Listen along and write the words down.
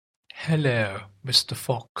Hello, Mr.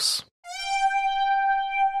 Fox.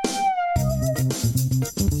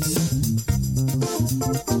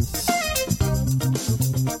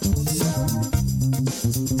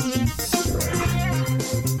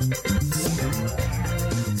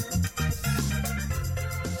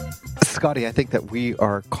 Scotty, I think that we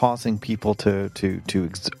are causing people to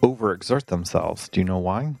overexert themselves. Do you know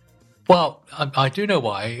why? Well, I do know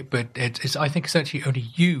why, but it's I think essentially only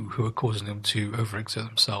you who are causing them to overexert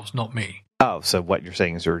themselves, not me. Oh, so what you're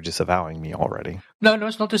saying is you're disavowing me already. No,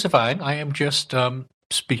 it's not disavowing. I am just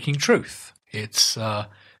speaking truth. It's we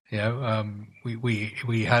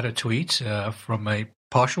had a tweet from a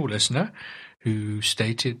partial listener who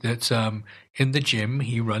stated that in the gym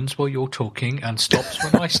he runs while you're talking and stops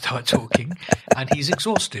when I start talking, and he's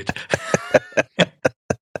exhausted.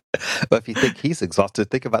 But if you think he's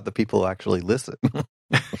exhausted, think about the people who actually listen.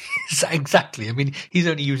 Exactly. I mean, he's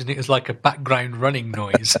only using it as like a background running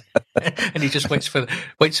noise, and he just waits for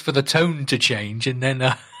the tone to change, and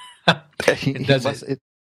then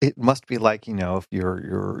It must be like, if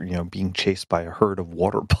you're being chased by a herd of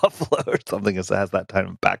water buffalo or something that has that kind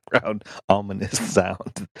of background ominous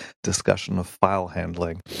sound. Discussion of file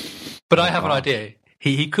handling. But I have an idea.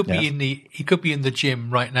 He could be in the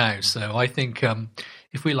gym right now. So I think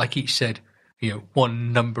if we each said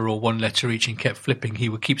one number or one letter each and kept flipping, he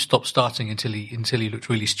would keep starting until he looked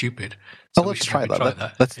really stupid. So let's try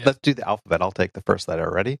that. Let's do the alphabet. I'll take the first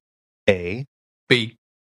letter. Ready? A, B,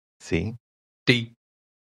 C, D,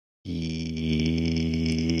 E,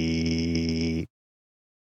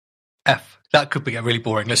 F. That could get really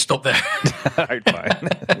boring. Let's stop there. All right, fine.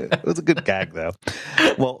 It was a good gag, though.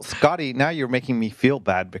 Well, Scotty, now you're making me feel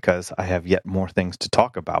bad because I have yet more things to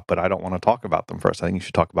talk about, but I don't want to talk about them first. I think you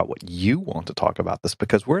should talk about what you want to talk about this,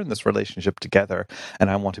 because we're in this relationship together, and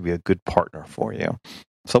I want to be a good partner for you.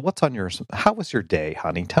 So what's on yours? How was your day,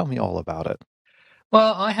 honey? Tell me all about it.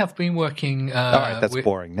 Well, I have been working... all right, that's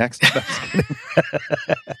boring. Next.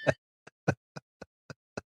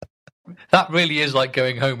 That really is like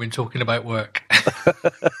going home and talking about work.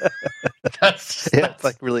 It's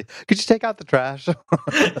like, really, could you take out the trash?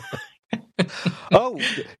 Oh,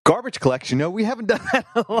 garbage collection. No, we haven't done that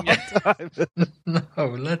in a long time. No,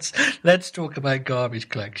 let's talk about garbage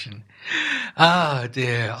collection. Ah,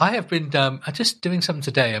 dear. I have been just doing something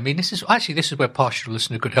today. I mean, this is where partial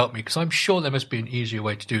listener could help me, because I'm sure there must be an easier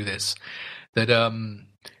way to do this. That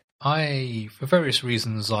for various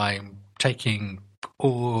reasons, I'm taking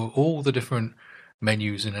all the different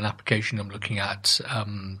menus in an application I'm looking at,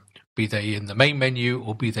 be they in the main menu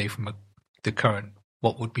or be they from the current,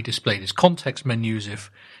 what would be displayed as context menus if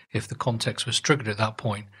the context was triggered at that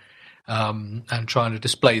point, and trying to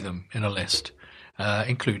display them in a list,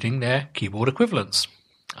 including their keyboard equivalents.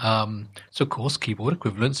 So, of course, keyboard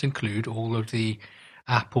equivalents include all of the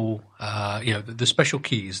Apple, the special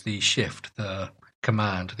keys, the Shift, the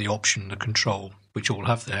Command, the Option, the Control, which all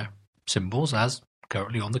have their symbols as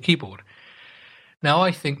currently on the keyboard. Now,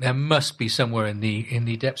 I think there must be somewhere in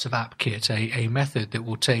the depths of AppKit a method that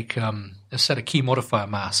will take a set of key modifier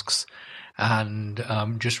masks and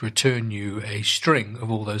just return you a string of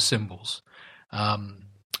all those symbols.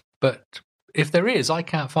 But if there is, I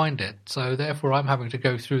can't find it. So therefore, I'm having to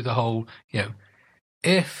go through the whole,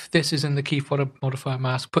 if this is in the key modifier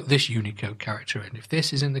mask, put this Unicode character in. If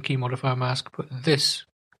this is in the key modifier mask, put this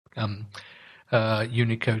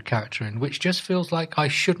Unicode character in, which just feels like I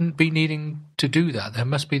shouldn't be needing to do that. There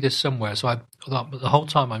must be this somewhere. So the whole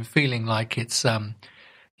time I'm feeling like it's, I'm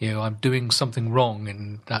doing something wrong,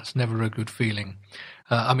 and that's never a good feeling.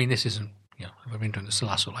 I mean, this isn't, I've been doing this the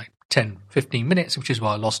last 10, 15 minutes, which is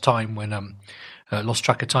why I lost time when, lost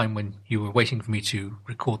track of time when you were waiting for me to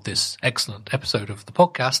record this excellent episode of the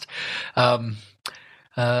podcast.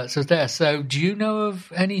 So do you know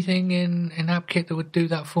of anything in AppKit that would do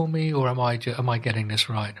that for me, or am I getting this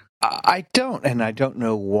right? I don't, and I don't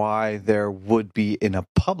know why there would be in a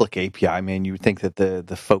public API. I mean, you would think that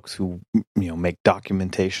the folks who make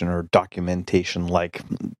documentation or documentation-like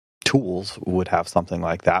tools would have something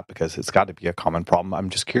like that, because it's got to be a common problem. I'm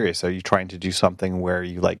just curious, are you trying to do something where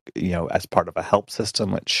you as part of a help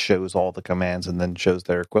system, it shows all the commands and then shows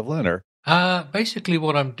their equivalent, or? Basically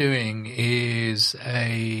what I'm doing is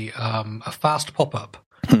a fast pop-up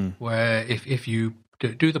where if you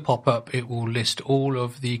do the pop-up, it will list all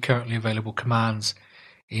of the currently available commands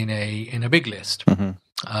in a big list. Mm-hmm.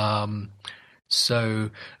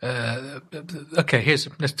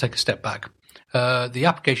 Let's take a step back. The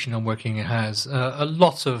application I'm working in has a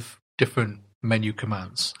lot of different menu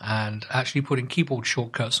commands, and actually putting keyboard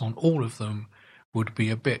shortcuts on all of them would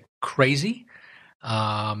be a bit crazy.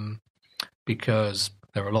 Because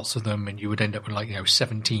there are lots of them, and you would end up with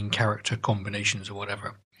 17 character combinations or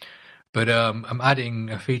whatever. But I'm adding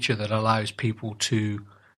a feature that allows people to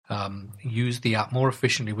use the app more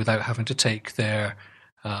efficiently without having to take their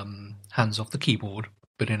hands off the keyboard,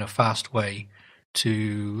 but in a fast way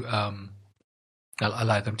to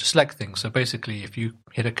allow them to select things. So basically, if you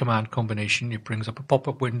hit a command combination, it brings up a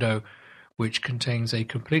pop-up window which contains a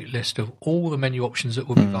complete list of all the menu options that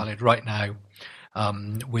will be valid right now,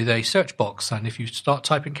 with a search box. And if you start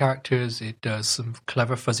typing characters, it does some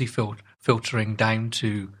clever fuzzy filtering down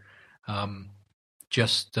to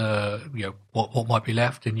just what might be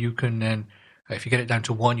left, and you can then, if you get it down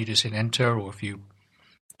to 1, you just hit enter, or if you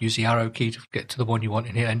use the arrow key to get to the one you want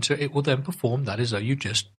and hit enter, it will then perform that as though you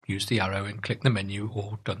just used the arrow and clicked the menu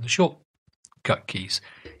or done the shortcut keys,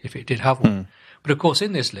 if it did have one. But of course,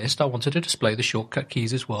 in this list, I wanted to display the shortcut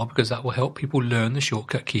keys as well, because that will help people learn the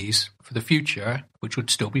shortcut keys for the future, which would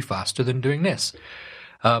still be faster than doing this.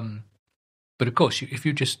 But of course, if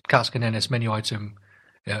you just cast an NS menu item,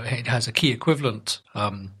 it has a key equivalent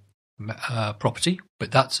property,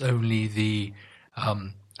 but that's only the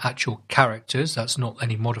actual characters. That's not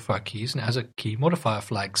any modifier keys, and it has a key modifier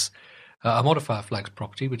flags, a modifier flags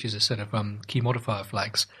property, which is a set of key modifier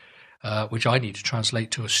flags, which I need to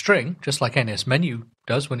translate to a string, just like NS menu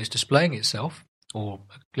does when it's displaying itself, or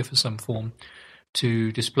a glyph of some form,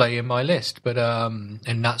 to display in my list. But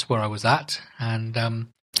and that's where I was at. And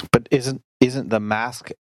but isn't the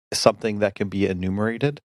mask something that can be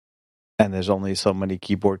enumerated? And there's only so many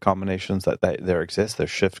keyboard combinations that there exist.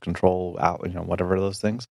 There's shift, control, out, whatever those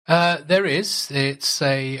things. There is. It's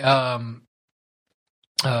an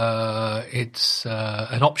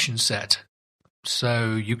option set,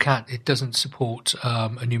 so you can't. It doesn't support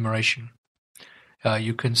enumeration.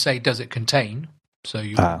 You can say, does it contain? So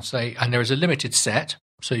you can say, and there is a limited set.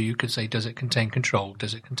 So you could say, does it contain control?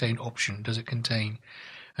 Does it contain option? Does it contain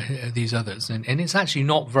these others? And it's actually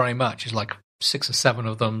not very much. It's like 6 or 7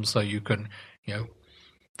 of them. So you can,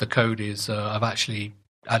 the code is, I've actually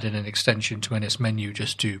added an extension to NS menu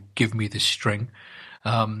just to give me this string.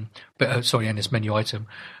 NS menu item.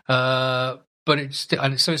 But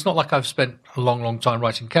so it's not like I've spent a long time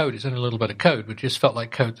writing code. It's only a little bit of code, but it just felt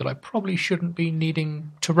like code that I probably shouldn't be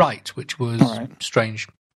needing to write, which was strange.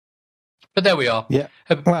 But there we are. Yeah,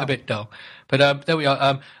 a bit dull. But there we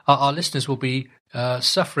are. Our listeners will be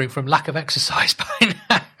suffering from lack of exercise by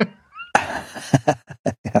now.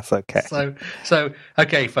 That's okay. So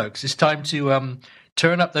okay, folks, it's time to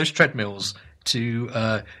turn up those treadmills,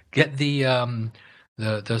 to get the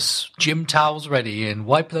gym towels ready and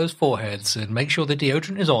wipe those foreheads and make sure the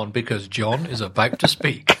deodorant is on, because John is about to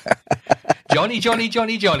speak. Johnny,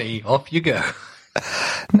 off you go.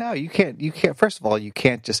 No, you can't. First of all, you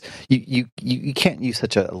can't just you can't use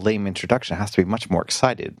such a lame introduction. It has to be much more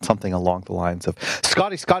excited. Something along the lines of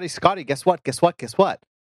Scotty. Guess what?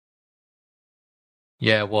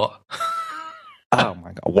 Yeah, what? Oh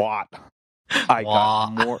my God, what?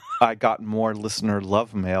 I got more listener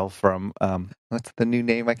love mail from what's the new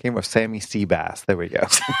name I came up with? Sammy Seabass. There we go.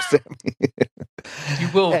 You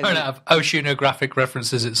will run out of oceanographic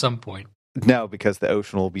references at some point. No, because the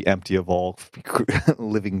ocean will be empty of all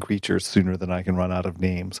living creatures sooner than I can run out of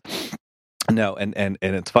names. No, and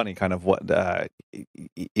it's funny, kind of what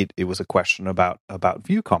it was a question about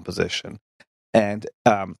view composition, and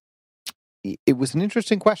it was an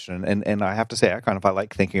interesting question, and I have to say I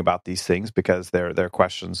like thinking about these things, because they're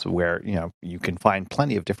questions where you can find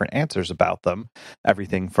plenty of different answers about them.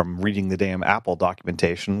 Everything from reading the damn Apple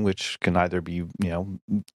documentation, which can either be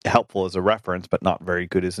helpful as a reference but not very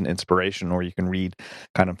good as an inspiration, or you can read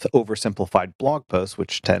kind of oversimplified blog posts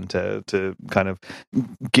which tend to kind of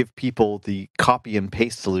give people the copy and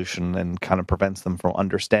paste solution and kind of prevents them from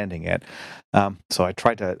understanding it. So I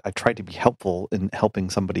try to be helpful in helping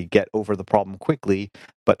somebody get over the problem quickly,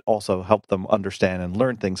 but also help them understand and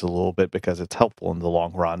learn things a little bit, because it's helpful in the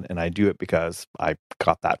long run. And I do it because I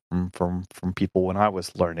got that from people when I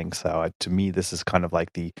was learning. So to me, this is kind of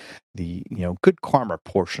like the good karma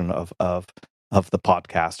portion of the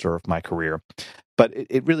podcast or of my career. But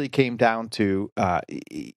it really came down to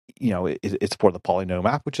it's for the Polynome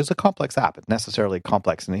app, which is a complex app. It's necessarily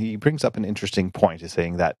complex, and he brings up an interesting point, is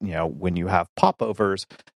saying that when you have popovers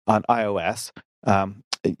on iOS,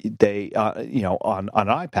 they on an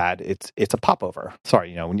iPad it's a popover.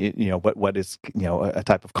 Sorry, what is a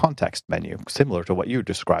type of context menu, similar to what you're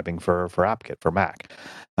describing for AppKit for Mac.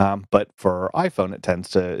 But for iPhone, it tends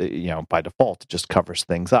to by default it just covers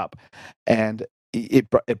things up. And it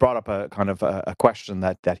brought up a kind of a question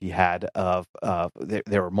that he had of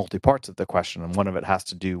there were multi parts of the question, and one of it has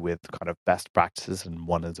to do with kind of best practices, and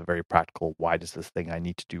one is a very practical, why does this thing I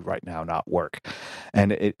need to do right now not work?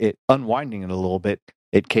 And it unwinding it a little bit,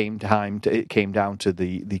 it came down to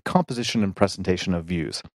the composition and presentation of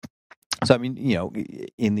views. So I mean,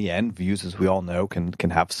 in the end, views, as we all know, can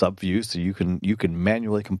have subviews. So you can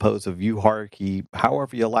manually compose a view hierarchy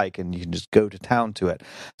however you like, and you can just go to town to it.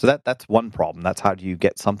 So that's one problem. That's how do you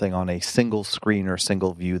get something on a single screen or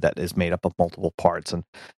single view that is made up of multiple parts. And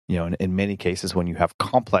in many cases, when you have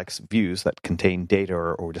complex views that contain data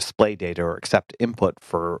or display data or accept input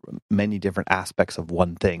for many different aspects of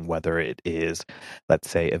one thing, whether it is, let's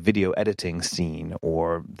say, a video editing scene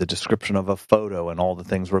or the description of a photo and all the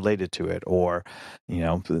things related to it, or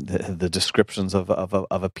the descriptions of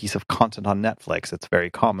a piece of content on Netflix. It's very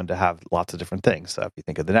common to have lots of different things. So if you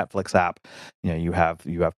think of the Netflix app, you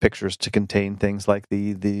have pictures to contain things like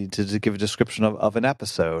to give a description of an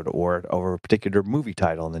episode or a particular movie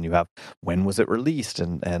title, and then you have when was it released,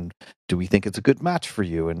 and do we think it's a good match for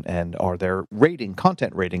you, and are there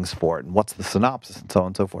content ratings for it, and what's the synopsis, and so on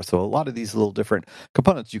and so forth. So a lot of these little different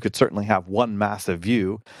components, you could certainly have one massive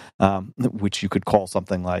view, which you could call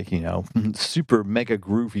something like super mega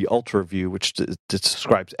groovy ultra view, which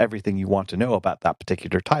describes everything you want to know about that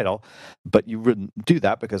particular title. But you wouldn't do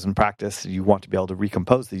that because in practice you want to be able to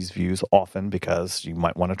recompose these views often, because you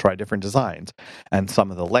might want to try different designs, and some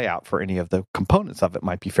of the layout for any of the components of it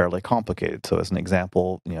might be fairly complicated. So as an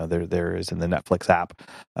example, there is in the Netflix app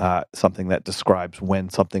something that describes when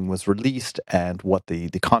something was released and what the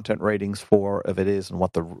content ratings of it is and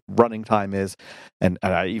what the running time is. And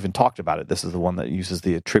I even talked about it. This is the one that uses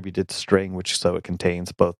the attributed string, which so it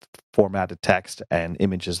contains both formatted text and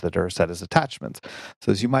images that are set as attachments.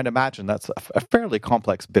 So as you might imagine, that's a fairly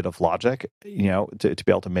complex bit of logic, to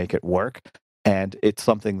be able to make it work. And it's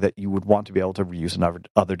something that you would want to be able to reuse in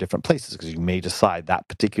other different places, because you may decide that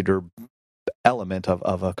particular element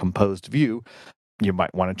of a composed view, you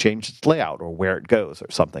might want to change its layout or where it goes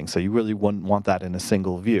or something. So you really wouldn't want that in a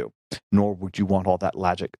single view, nor would you want all that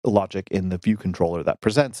logic in the view controller that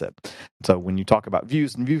presents it. So when you talk about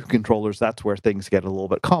views and view controllers, that's where things get a little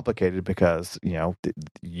bit complicated, because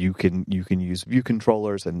you can use view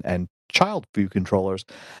controllers and child view controllers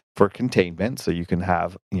for containment. So you can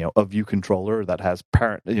have a view controller that has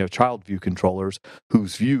child view controllers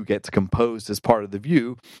whose view gets composed as part of the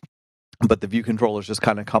view, but the view controllers just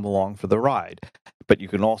kind of come along for the ride. But you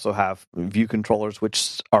can also have view controllers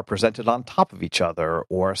which are presented on top of each other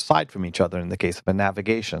or aside from each other in the case of a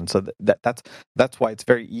navigation. So that's why it's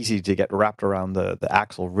very easy to get wrapped around the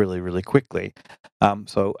axle really, really quickly.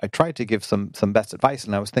 So I tried to give some best advice,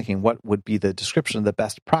 and I was thinking, what would be the description of the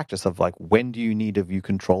best practice of, like, when do you need a view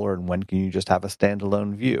controller and when can you just have a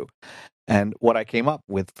standalone view? And what I came up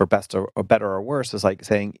with for best or better or worse is like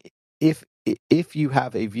saying, if you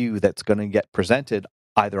have a view that's going to get presented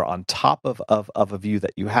either on top of a view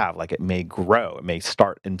that you have, like it may grow, it may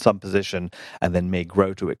start in some position and then may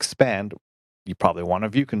grow to expand, you probably want a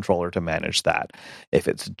view controller to manage that. If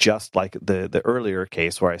it's just like the earlier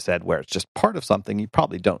case where I said where it's just part of something, you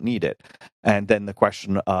probably don't need it. And then the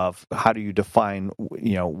question of how do you define,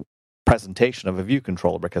 presentation of a view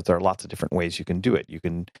controller, because there are lots of different ways you can do it.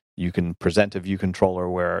 You can present a view controller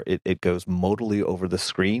where it goes modally over the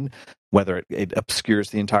screen, whether it obscures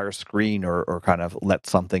the entire screen or kind of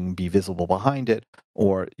lets something be visible behind it,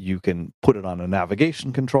 or you can put it on a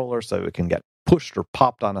navigation controller so it can get pushed or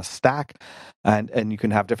popped on a stack, and you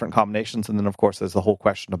can have different combinations. And then of course there's the whole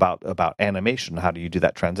question about animation. How do you do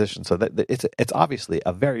that transition? So that it's obviously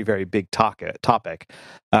a very, very big topic,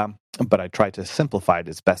 but I tried to simplify it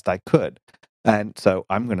as best I could. And so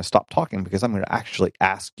I'm going to stop talking because I'm going to actually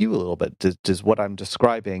ask you a little bit. Does what I'm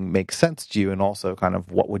describing make sense to you? And also kind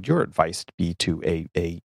of what would your advice be to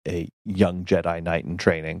a young Jedi Knight in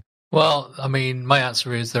training? Well, I mean, my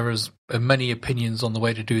answer is there is as many opinions on the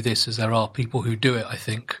way to do this as there are people who do it, I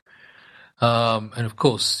think. And of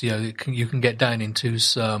course, you can get down into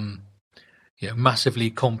some massively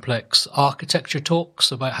complex architecture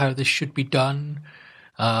talks about how this should be done.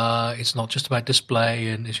 It's not just about display,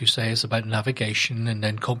 and as you say, it's about navigation and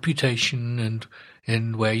then computation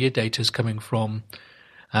and where your data is coming from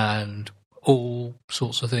and all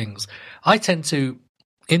sorts of things. I tend to,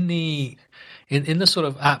 in the sort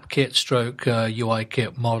of AppKit stroke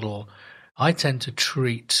UIKit model, I tend to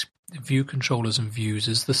treat view controllers and views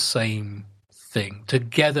as the same thing.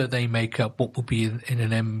 Together they make up what will be in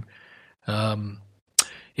an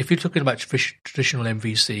if you're talking about traditional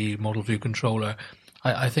MVC model view controller,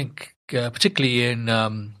 I think particularly in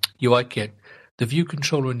UIKit, the view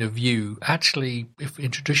controller and the view actually, if in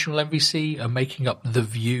traditional MVC, are making up the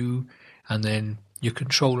view, and then your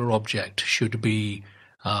controller object should be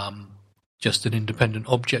just an independent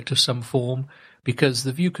object of some form, because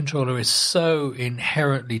the view controller is so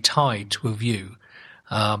inherently tied to a view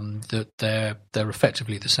that they're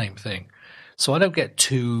effectively the same thing. So I don't get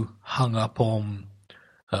too hung up on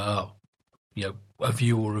a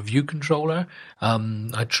view or a view controller.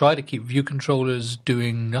 I try to keep view controllers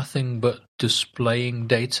doing nothing but displaying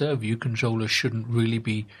data. View controllers shouldn't really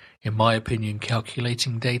be, in my opinion,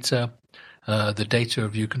 calculating data. The data a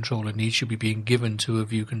view controller needs should be being given to a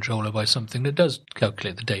view controller by something that does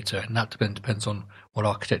calculate the data, and that depends on what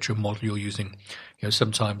architecture model you're using.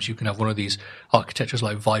 Sometimes you can have one of these architectures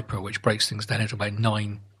like Viper, which breaks things down into about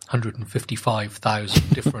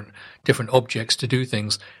 955,000 different objects to do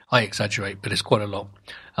things. I exaggerate, but it's quite a lot.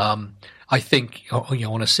 I think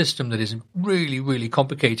on a system that is really, really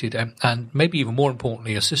complicated, and maybe even more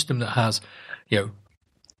importantly, a system that has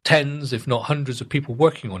tens, if not hundreds, of people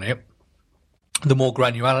working on it, the more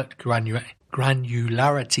granularity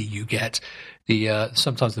you get,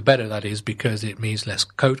 sometimes the better that is, because it means less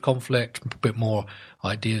code conflict, a bit more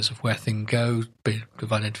ideas of where things go, bit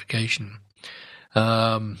of identification.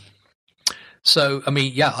 So, I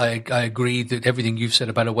mean, yeah, I agree that everything you've said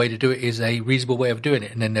about a way to do it is a reasonable way of doing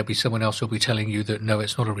it, and then there'll be someone else who'll be telling you that no,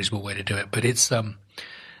 it's not a reasonable way to do it. But it's,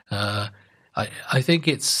 I think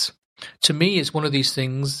to me, it's one of these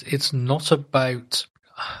things. It's not about.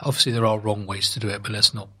 Obviously, there are wrong ways to do it, but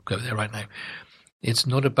let's not go there right now. It's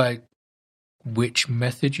not about which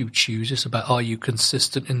method you choose. It's about, are you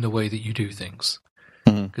consistent in the way that you do things?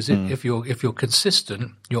 Because if you're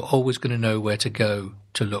consistent, you're always going to know where to go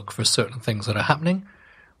to look for certain things that are happening.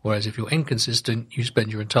 Whereas if you're inconsistent, you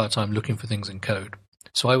spend your entire time looking for things in code.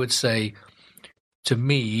 So I would say, to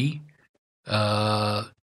me,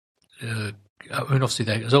 obviously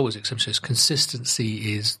there's always exceptions.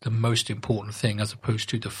 Consistency is the most important thing, as opposed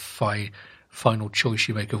to the final choice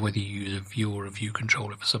you make of whether you use a view or a view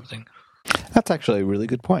controller for something. That's actually a really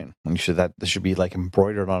good point. That should be like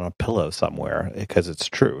embroidered on a pillow somewhere, because it's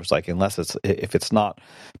true. It's like, if it's not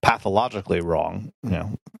pathologically wrong,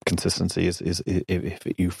 consistency is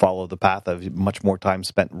if you follow the path of much more time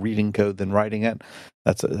spent reading code than writing it.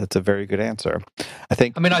 That's a very good answer. I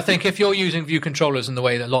think if you're using view controllers in the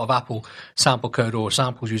way that a lot of Apple sample code or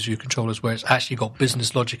samples use view controllers, where it's actually got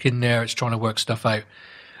business logic in there, it's trying to work stuff out,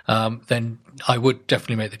 then I would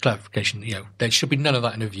definitely make the clarification. There should be none of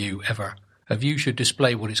that in a view ever. A view should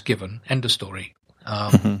display what it's given. End of story.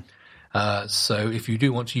 So if you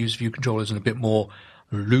do want to use view controllers in a bit more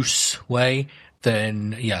loose way,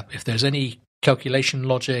 then if there's any calculation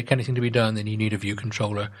logic, anything to be done, then you need a view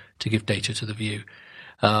controller to give data to the view.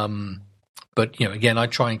 But again, I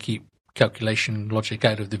try and keep calculation logic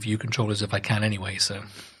out of the view controllers if I can anyway. So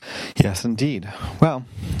yes, indeed. Well,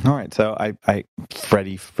 all right. So I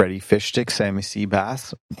Freddy Fishstick, Sammy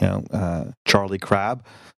Seabass, Charlie Crab,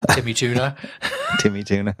 Timmy Tuna. Timmy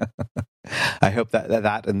Tuna. I hope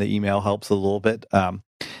that in the email helps a little bit.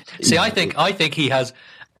 See, I think he has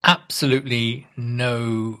absolutely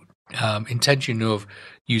no intention of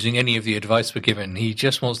using any of the advice we're given. He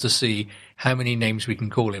just wants to see how many names we can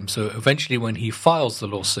call him. So eventually, when he files the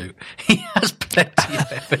lawsuit, he has plenty of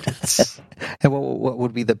evidence. And what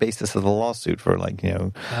would be the basis of the lawsuit for,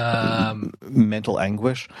 mental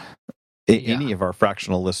anguish? Any of our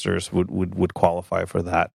fractional listeners would qualify for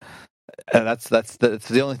that. And that's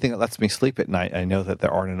the only thing that lets me sleep at night. I know that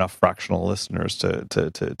there aren't enough fractional listeners to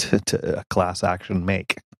a class action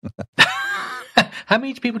make. How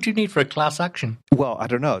many people do you need for a class action? Well, I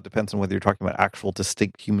don't know. It depends on whether you're talking about actual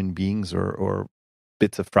distinct human beings or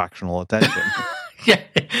bits of fractional attention. Yeah.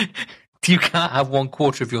 You can't have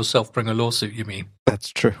 1/4 of yourself bring a lawsuit, you mean? That's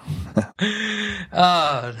true.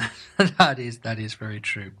 That is very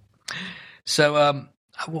true. So,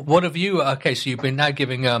 what have you? Okay, so you've been now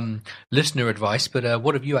giving listener advice, but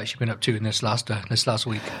what have you actually been up to in this last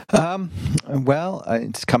week? Well,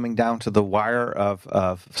 it's coming down to the wire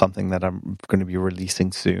of something that I'm going to be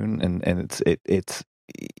releasing soon, and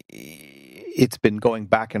it's been going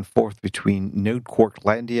back and forth between Node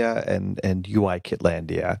Quarklandia and UI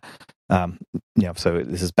Kitlandia. So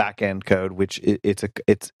this is backend code, which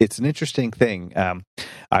it's an interesting thing.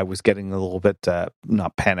 I was getting a little bit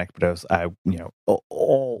not panicked, but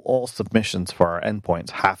all submissions for our endpoints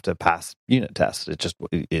have to pass unit tests.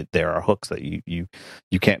 There are hooks that you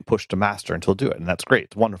can't push to master until do it, and that's great.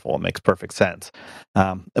 It's wonderful. It makes perfect sense.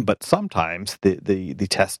 But sometimes the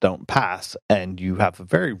tests don't pass, and you have a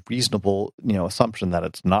very reasonable assumption that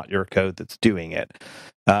it's not your code that's doing it.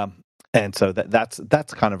 And so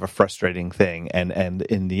that's kind of a frustrating thing. And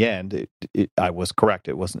in the end, I was correct.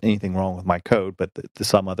 It wasn't anything wrong with my code, but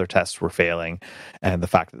some other tests were failing. And the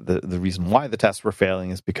fact that the reason why the tests were failing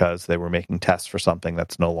is because they were making tests for something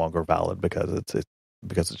that's no longer valid because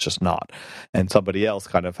it's just not. And somebody else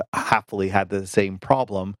kind of happily had the same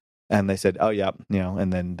problem, and they said, "Oh yeah,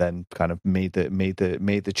 and then kind of made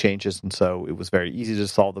the changes." And so it was very easy to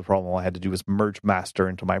solve the problem. All I had to do was merge master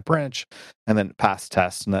into my branch, and then pass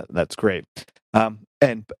tests, and that's great.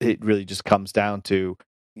 And it really just comes down to,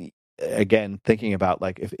 again, thinking about,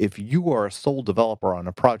 like, if you are a sole developer on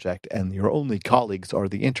a project and your only colleagues are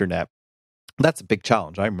the internet, that's a big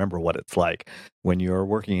challenge. I remember what it's like when you're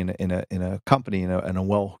working in a company, in a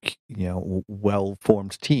well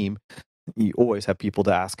formed team. You always have people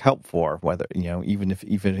to ask help for, whether even if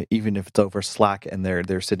it's over Slack and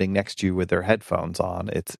they're sitting next to you with their headphones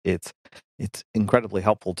on. It's incredibly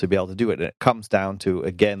helpful to be able to do it. And it comes down to,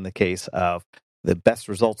 again, the case of the best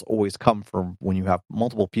results always come from when you have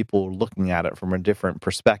multiple people looking at it from a different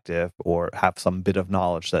perspective, or have some bit of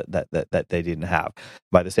knowledge that they didn't have.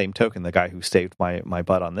 By the same token, the guy who saved my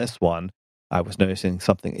butt on this one, I was noticing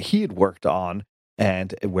something he had worked on,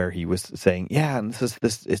 and where he was saying, yeah, and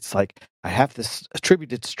it's like, I have this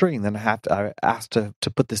attributed string, then I asked to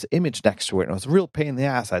put this image next to it, and it was a real pain in the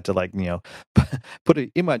ass. I had to put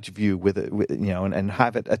an image view with it, and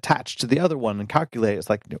have it attached to the other one and calculate. It's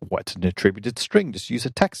like, what's an attributed string? Just use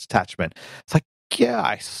a text attachment. It's like, yeah,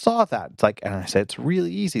 I saw that. It's like, and I said, it's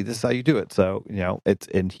really easy. This is how you do it. So,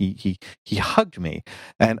 and he hugged me,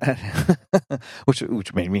 and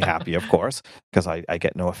which made me happy, of course, because I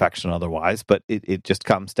get no affection otherwise. But it just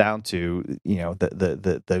comes down to,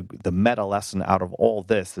 the meta lesson out of all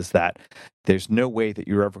this is that there's no way that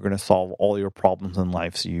you're ever going to solve all your problems in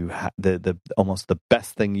life. So the almost the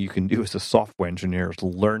best thing you can do as a software engineer is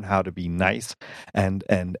learn how to be nice and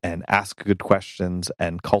ask good questions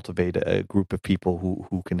and cultivate a group of people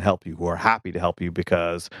who can help you, who are happy to help you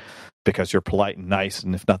because you're polite and nice,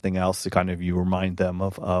 and if nothing else, kind of you remind them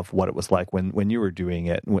of what it was like when you were doing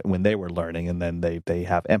it, when they were learning, and then they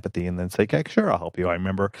have empathy and then say, okay, sure, I'll help you. I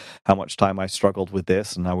remember how much time I struggled with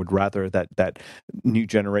this, and I would rather that new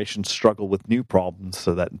generation struggle with new problems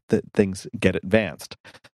so that things get advanced.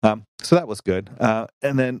 So that was good.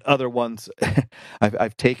 And then other ones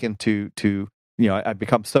I've taken to I've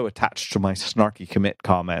become so attached to my snarky commit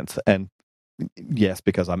comments, and yes,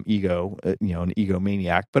 because I'm an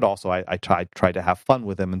egomaniac, but also I tried to have fun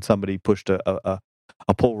with them, and somebody pushed a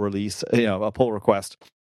pull release, a pull request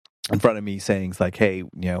in front of me saying, like, hey,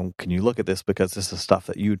 can you look at this, because this is stuff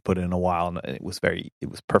that you'd put in a while, and it was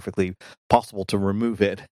perfectly possible to remove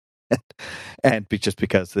it. And just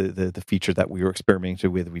because the feature that we were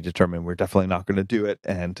experimenting with, we determined we're definitely not going to do it,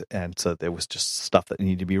 and so there was just stuff that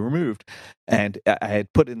needed to be removed. And I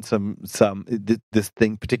had put in some this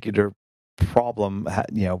thing particular problem,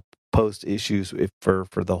 posed issues for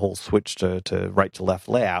the whole switch to right to left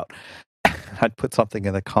layout. I'd put something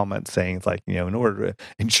in the comments saying, it's like, in order to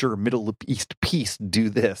ensure Middle East peace, do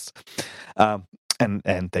this.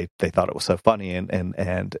 And they thought it was so funny, and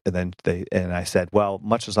then I said, well,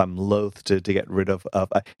 much as I'm loath to get rid of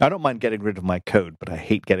I don't mind getting rid of my code, but I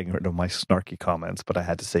hate getting rid of my snarky comments. But I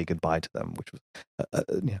had to say goodbye to them, which was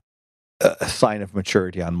a sign of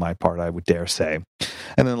maturity on my part, I would dare say.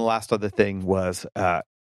 And then the last other thing was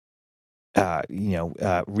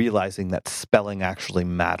realizing that spelling actually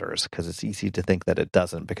matters, because it's easy to think that it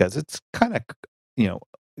doesn't, because it's kind of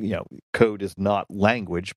code is not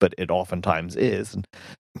language, but it oftentimes is. And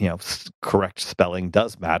correct spelling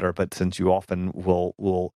does matter, but since you often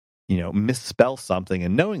will misspell something,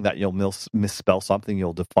 and knowing that you'll misspell something,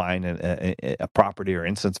 you'll define a property or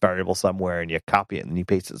instance variable somewhere, and you copy it and you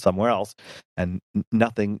paste it somewhere else, and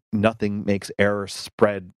nothing makes errors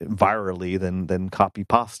spread virally than copy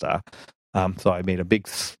pasta. So I made a big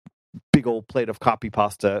old plate of copy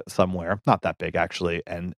pasta somewhere, not that big actually,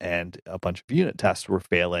 and a bunch of unit tests were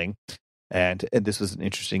failing. And this was an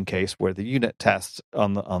interesting case where the unit tests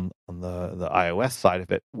on the iOS side of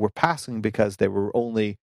it were passing because they were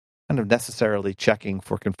only kind of necessarily checking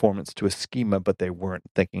for conformance to a schema, but they weren't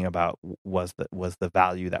thinking about was the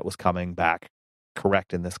value that was coming back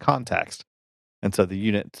correct in this context. And so the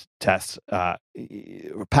unit tests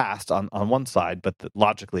passed on one side, but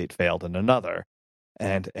logically it failed in another.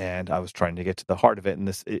 And I was trying to get to the heart of it, and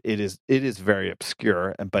it is very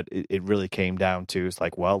obscure, but it really came down to, it's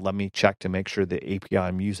like, well, let me check to make sure the API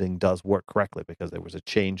I'm using does work correctly, because there was a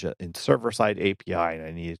change in server-side API, and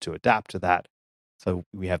I needed to adapt to that. So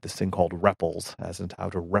we have this thing called REPLs, as in how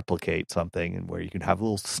to replicate something, and where you can have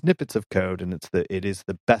little snippets of code, and it is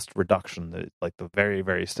the best reduction, like the very,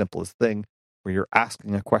 very simplest thing. where you're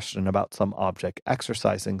asking a question about some object,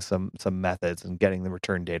 exercising some methods, and getting the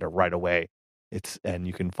return data right away. And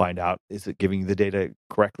you can find out, is it giving you the data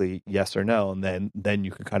correctly, yes or no, and then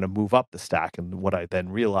you can kind of move up the stack. And what I then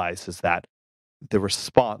realized is that the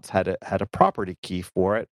response had a property key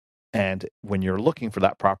for it, and when you're looking for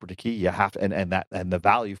that property key, you have to, and the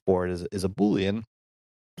value for it is a Boolean.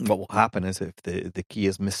 What will happen is if the key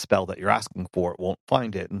is misspelled that you're asking for, it won't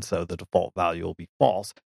find it, and so the default value will be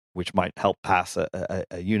false, which might help pass a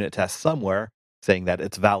unit test somewhere saying that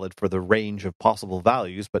it's valid for the range of possible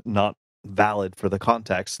values, but not valid for the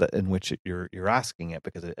context in which you're asking it,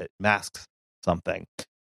 because it masks something.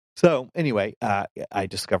 So anyway, I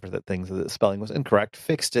discovered that the spelling was incorrect,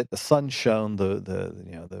 fixed it. The sun shone,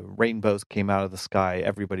 the rainbows came out of the sky.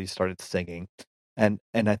 Everybody started singing, and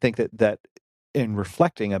I think that in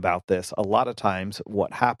reflecting about this, a lot of times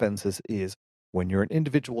what happens is when you're an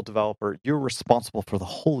individual developer, you're responsible for the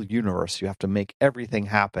whole universe. You have to make everything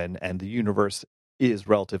happen, and the universe is,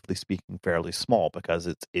 relatively speaking, fairly small, because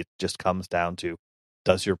it just comes down to,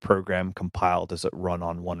 does your program compile? Does it run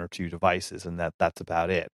on one or two devices? And that's about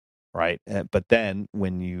it, right? But then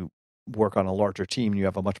when you work on a larger team, you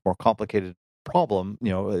have a much more complicated problem,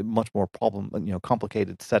 a much more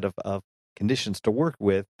complicated set of conditions to work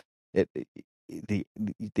with.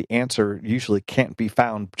 The answer usually can't be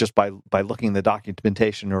found just by looking in the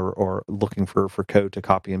documentation or looking for code to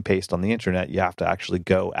copy and paste on the internet. You have to actually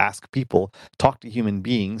go ask people, talk to human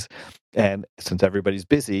beings, and since everybody's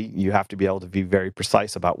busy, you have to be able to be very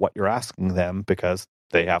precise about what you're asking them, because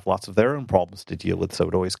they have lots of their own problems to deal with. So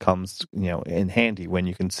it always comes in handy when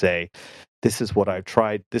you can say, this is what I've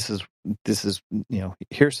tried, this is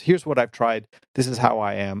here's what I've tried, this is how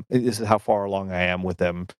I am, this is how far along I am with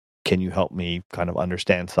them. Can you help me kind of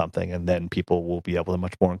understand something? And then people will be able to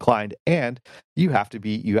much more inclined. And you have to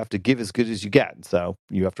give as good as you get. So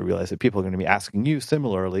you have to realize that people are going to be asking you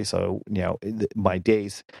similarly. So my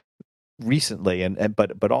days recently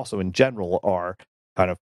but also in general are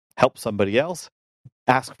kind of help somebody else,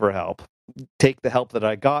 ask for help, take the help that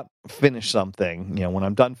I got, finish something. When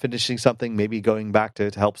I'm done finishing something, maybe going back to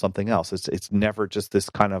help something else. It's never just this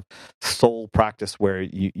kind of sole practice where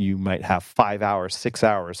you might have 5 hours, 6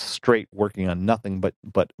 hours straight working on nothing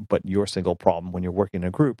but your single problem. When you're working in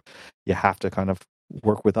a group, you have to kind of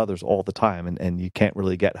work with others all the time, and you can't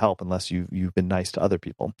really get help unless you've been nice to other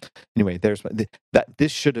people. Anyway,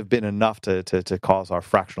 this should have been enough to cause our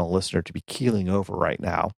fractional listener to be keeling over right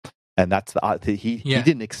now. And that's he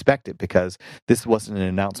didn't expect it, because this wasn't an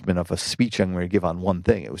announcement of a speech I'm going to give on one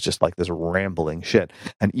thing. It was just like this rambling shit.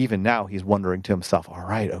 And even now he's wondering to himself, all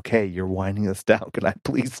right, okay, you're winding this down. Can I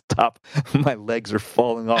please stop? My legs are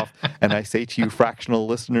falling off. And I say to you, fractional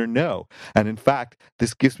listener, no. And in fact,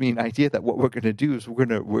 this gives me an idea that what we're going to do is we're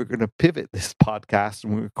going to pivot this podcast,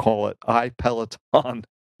 and we're going to call it iPeloton.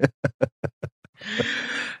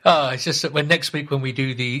 It's just that next week when we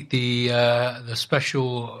do the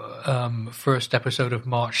special first episode of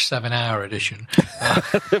March 7-hour edition,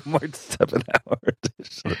 March 7-hour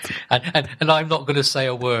edition, and I'm not going to say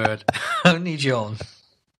a word, only John.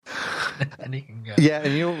 And he can go. Yeah,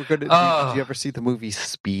 and we're going to. Did you ever see the movie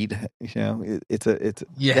Speed? It's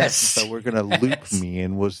yes. So we're going to loop me,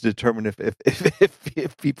 and we'll determine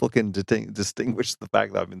if people can distinguish the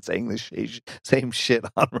fact that I've been saying this same shit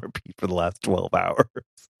on repeat for the last 12 hours.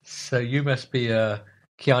 So you must be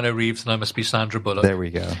Keanu Reeves, and I must be Sandra Bullock. There we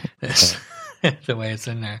go. The way it's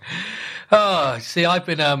in there. See, I've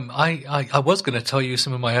been. I was going to tell you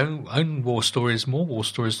some of my own more war stories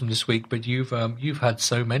from this week, but you've had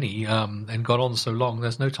so many and gone on so long.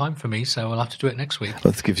 There's no time for me, so I'll have to do it next week.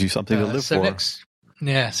 That gives you something to live for.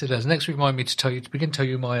 Yes, it does. Next week, remind me to begin to tell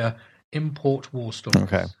you my import war stories.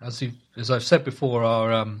 Okay. As I've said before,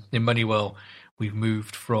 our in Moneywell, we've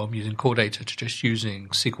moved from using core data to just using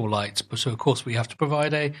SQLite. But so of course we have to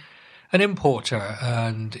provide an importer,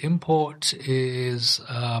 and import is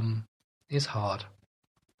hard.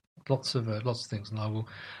 Lots of things, and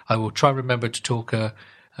I will try and remember to talk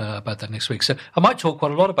about that next week. So I might talk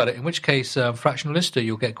quite a lot about it. In which case, fractional listener,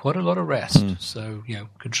 you'll get quite a lot of rest. So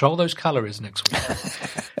control those calories next week.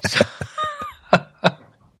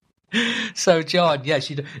 So John, yes,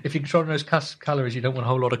 if you control those calories, you don't want a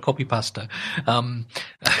whole lot of copy pasta.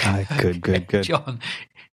 Good. John,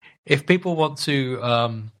 if people want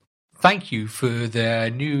to thank you for their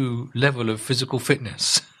new level of physical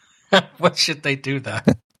fitness, what should they do there?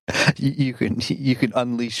 You can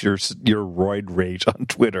unleash your roid rage on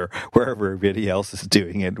Twitter wherever everybody else is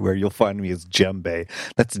doing it. Where you'll find me as Djembe.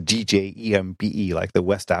 That's DJEMBE, like the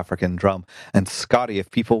West African drum. And Scotty,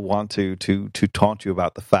 if people want to taunt you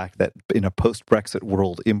about the fact that in a post-Brexit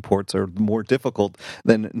world imports are more difficult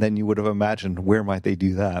than you would have imagined, where might they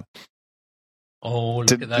do that? Oh,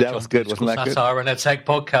 look at that! That was good, wasn't that good? Satire and a tech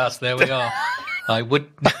podcast. There we are. I would,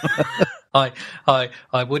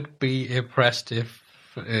 I would be impressed if.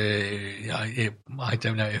 I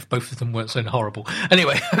don't know if both of them weren't so horrible.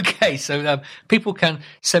 Anyway, okay, so people can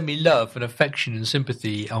send me love and affection and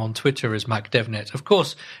sympathy on Twitter as MacDevNet. Of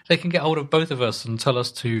course, they can get hold of both of us and tell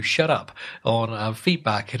us to shut up on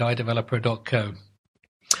feedback at iDeveloper.co.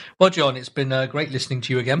 Well, John, it's been great listening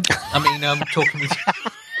to you again. I mean, talking with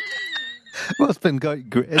you. Well, it's been great.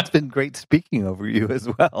 It's been great speaking over you as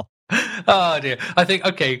well. Oh dear, I think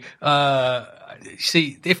okay.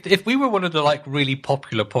 See, if we were one of the like really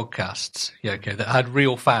popular podcasts, yeah, okay, that had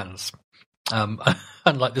real fans,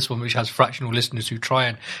 unlike this one which has fractional listeners who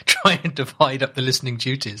try and divide up the listening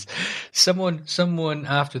duties, someone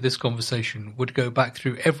after this conversation would go back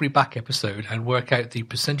through every back episode and work out the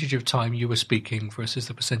percentage of time you were speaking versus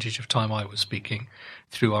the percentage of time I was speaking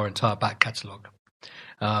through our entire back catalogue.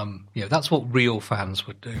 That's what real fans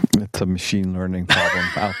would do. It's a machine learning problem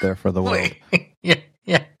out there for the world.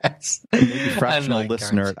 Yes. Maybe fractional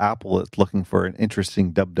listener at Apple is looking for an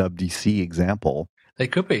interesting WWDC example. They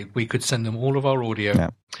could be. We could send them all of our audio. Yeah.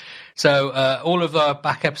 So all of our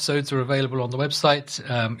back episodes are available on the website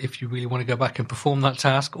if you really want to go back and perform that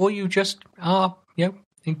task, or you just are,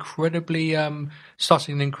 incredibly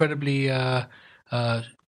starting an incredibly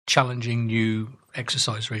challenging new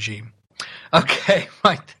exercise regime. Okay,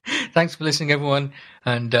 right. Thanks for listening, everyone.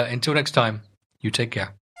 And until next time, you take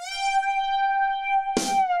care.